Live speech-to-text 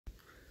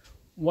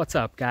What's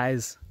up,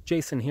 guys?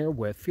 Jason here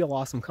with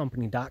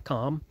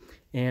feelawesomecompany.com,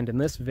 and in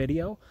this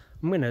video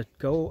I'm going to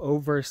go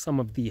over some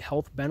of the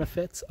health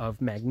benefits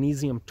of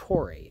magnesium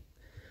taurate.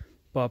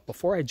 But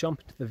before I jump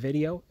into the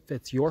video, if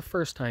it's your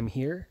first time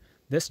here,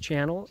 this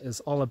channel is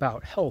all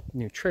about health,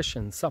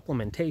 nutrition,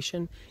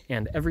 supplementation,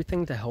 and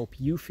everything to help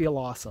you feel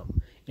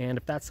awesome. And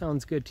if that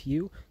sounds good to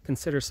you,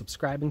 consider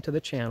subscribing to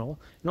the channel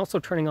and also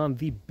turning on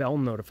the bell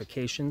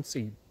notification so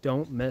you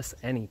don't miss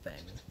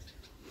anything.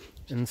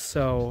 And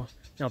so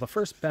now the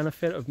first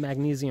benefit of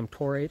magnesium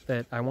taurate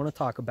that I want to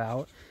talk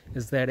about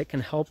is that it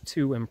can help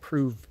to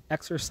improve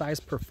exercise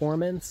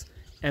performance,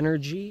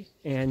 energy,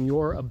 and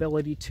your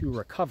ability to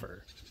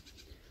recover.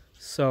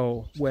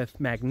 So with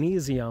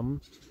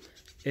magnesium,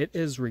 it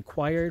is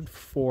required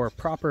for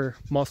proper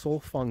muscle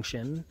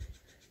function,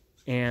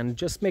 and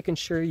just making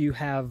sure you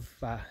have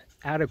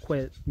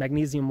adequate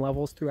magnesium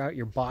levels throughout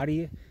your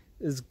body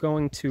is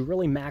going to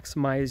really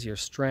maximize your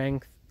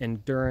strength,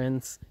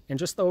 endurance, and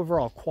just the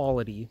overall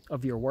quality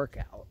of your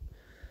workout.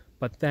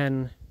 But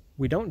then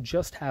we don't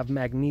just have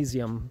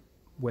magnesium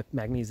with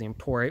magnesium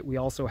taurate, we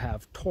also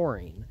have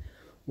taurine,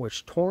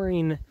 which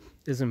taurine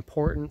is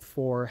important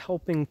for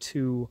helping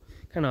to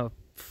kind of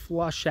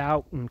flush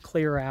out and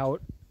clear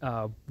out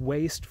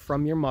waste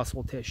from your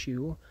muscle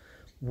tissue,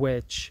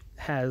 which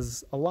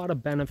has a lot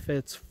of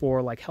benefits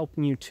for like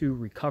helping you to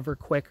recover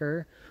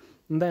quicker,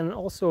 and then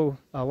also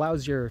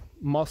allows your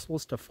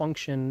muscles to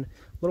function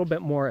a little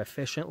bit more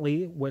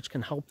efficiently, which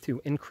can help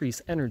to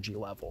increase energy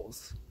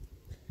levels.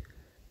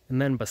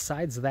 And then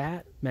besides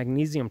that,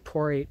 magnesium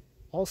taurate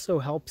also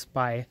helps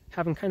by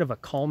having kind of a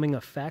calming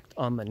effect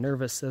on the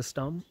nervous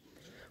system,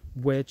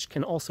 which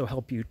can also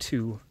help you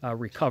to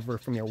recover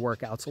from your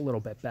workouts a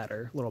little bit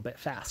better, a little bit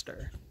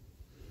faster.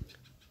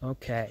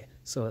 Okay,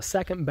 so the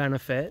second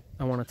benefit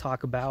I want to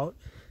talk about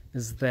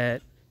is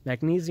that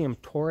magnesium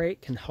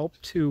taurate can help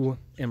to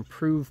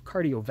improve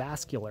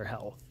cardiovascular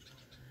health.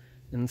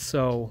 And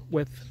so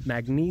with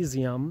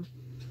magnesium,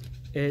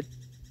 it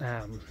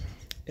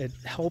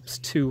helps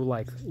to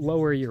like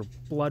lower your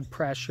blood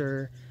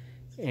pressure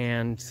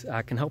and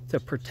can help to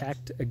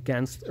protect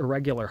against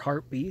irregular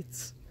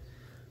heartbeats.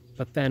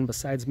 But then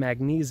besides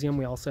magnesium,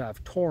 we also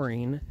have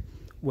taurine,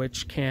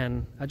 which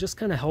can just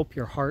kind of help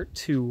your heart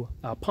to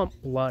pump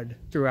blood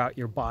throughout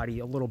your body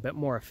a little bit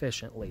more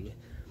efficiently.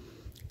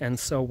 And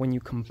so when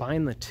you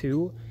combine the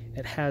two,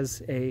 it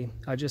has a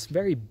just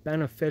very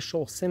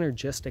beneficial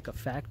synergistic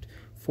effect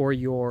for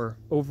your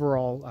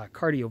overall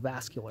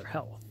cardiovascular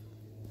health.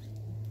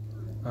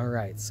 All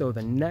right, so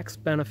the next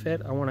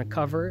benefit I want to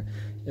cover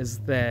is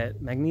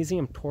that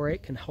magnesium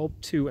taurate can help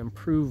to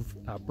improve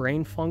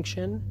brain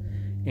function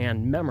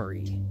and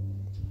memory.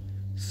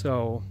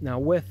 So now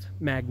with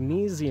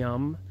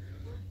magnesium,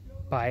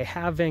 by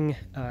having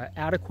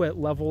adequate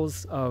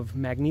levels of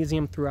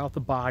magnesium throughout the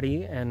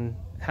body and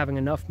having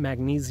enough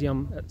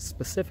magnesium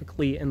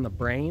specifically in the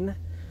brain,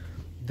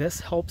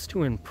 this helps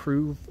to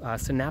improve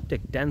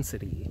synaptic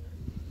density.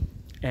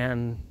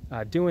 And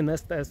doing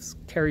this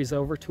carries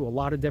over to a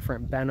lot of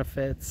different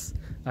benefits.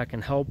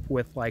 Can help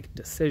with like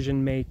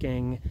decision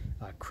making,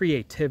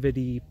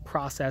 creativity,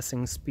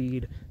 processing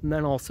speed, and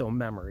then also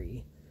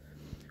memory.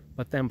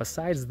 But then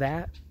besides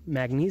that,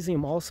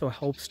 magnesium also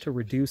helps to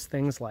reduce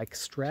things like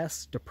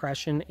stress,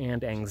 depression,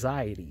 and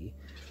anxiety,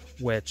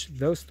 which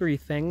those three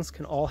things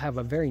can all have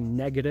a very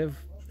negative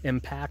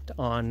impact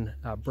on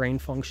brain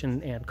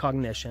function and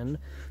cognition.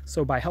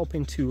 So by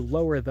helping to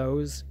lower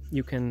those,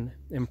 you can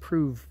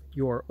improve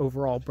your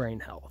overall brain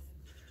health.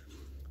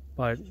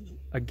 But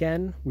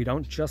again, we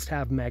don't just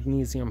have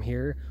magnesium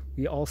here,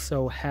 we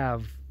also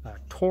have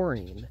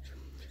taurine,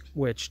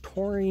 which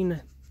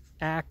taurine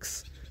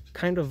acts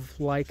kind of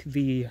like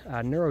the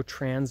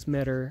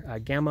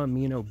neurotransmitter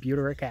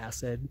gamma-aminobutyric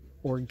acid,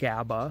 or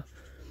GABA,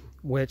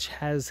 which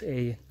has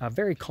a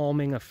very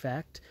calming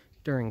effect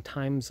during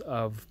times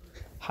of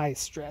high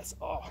stress.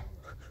 Oh,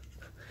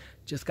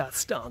 just got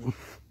stung.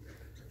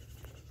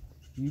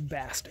 You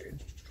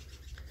bastard.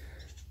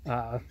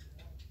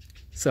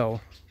 So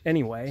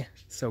anyway,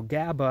 so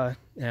GABA,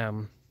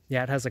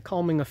 it has a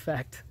calming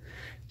effect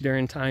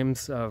during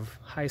times of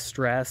high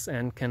stress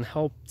and can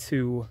help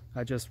to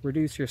just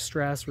reduce your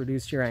stress,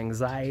 reduce your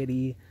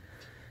anxiety,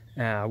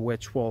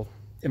 which will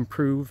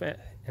improve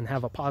and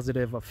have a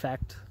positive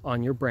effect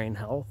on your brain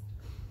health.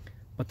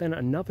 But then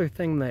another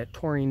thing that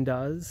taurine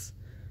does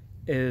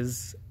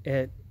is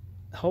it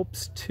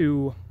helps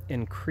to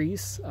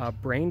increase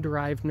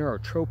brain-derived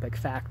neurotropic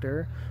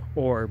factor,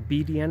 or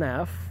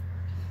BDNF,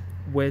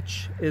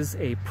 which is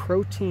a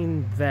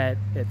protein that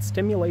it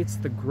stimulates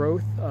the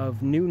growth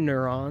of new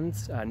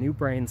neurons, new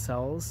brain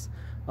cells,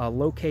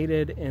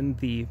 located in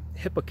the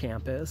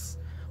hippocampus,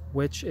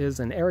 which is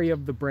an area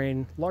of the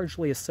brain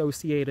largely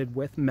associated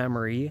with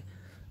memory,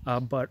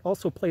 but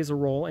also plays a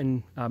role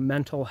in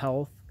mental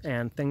health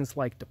and things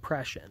like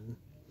depression.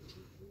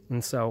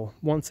 And so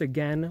once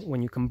again,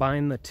 when you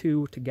combine the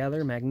two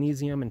together,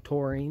 magnesium and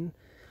taurine,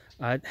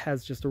 it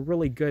has just a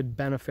really good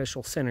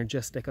beneficial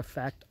synergistic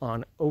effect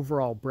on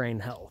overall brain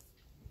health.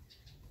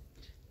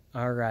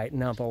 All right,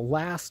 now the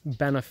last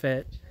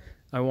benefit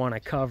I want to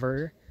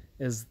cover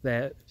is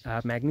that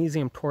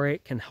magnesium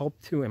taurate can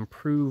help to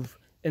improve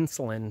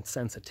insulin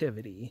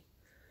sensitivity.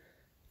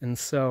 And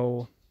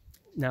so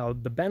now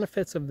the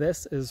benefits of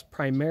this is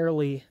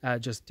primarily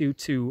just due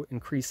to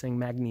increasing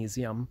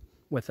magnesium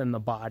within the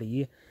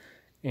body.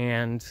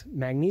 And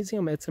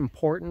magnesium, it's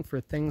important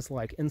for things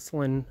like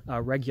insulin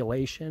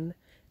regulation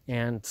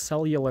and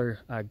cellular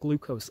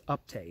glucose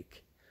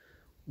uptake,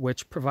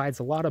 which provides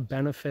a lot of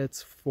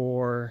benefits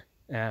for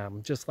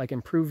just like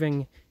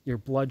improving your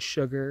blood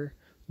sugar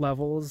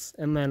levels,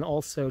 and then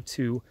also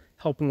to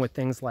helping with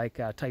things like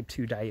type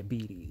 2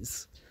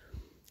 diabetes.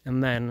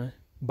 And then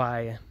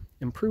by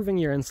improving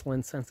your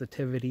insulin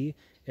sensitivity,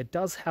 it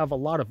does have a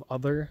lot of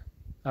other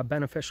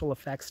beneficial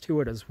effects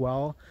to it as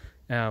well.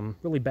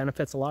 Really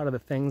benefits a lot of the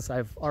things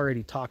I've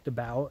already talked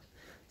about,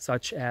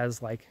 such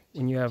as like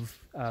when you have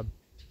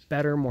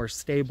better, more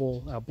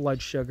stable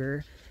blood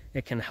sugar,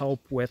 it can help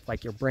with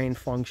like your brain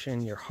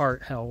function, your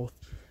heart health,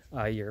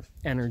 your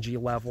energy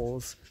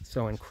levels,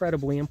 so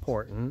incredibly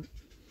important.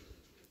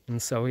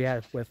 And so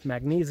yeah, with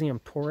magnesium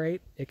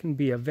taurate, it can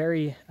be a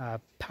very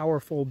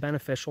powerful,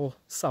 beneficial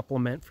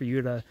supplement for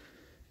you to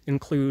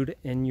include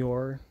in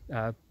your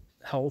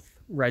health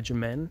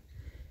regimen.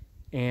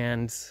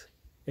 And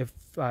if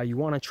you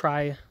want to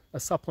try a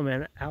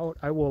supplement out,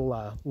 I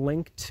will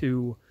link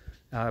to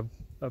a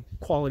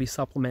quality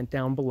supplement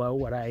down below,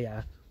 what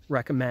I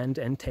recommend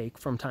and take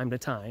from time to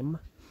time.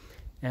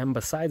 And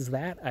besides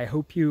that, I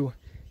hope you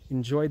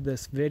enjoyed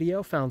this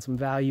video, found some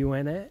value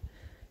in it.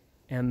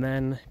 And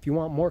then if you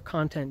want more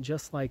content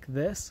just like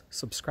this,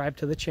 subscribe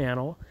to the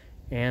channel,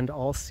 and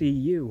I'll see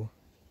you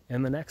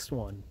in the next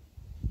one.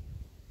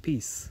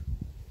 Peace.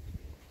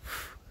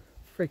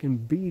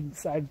 Freaking bee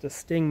decided to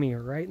sting me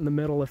right in the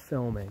middle of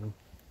filming.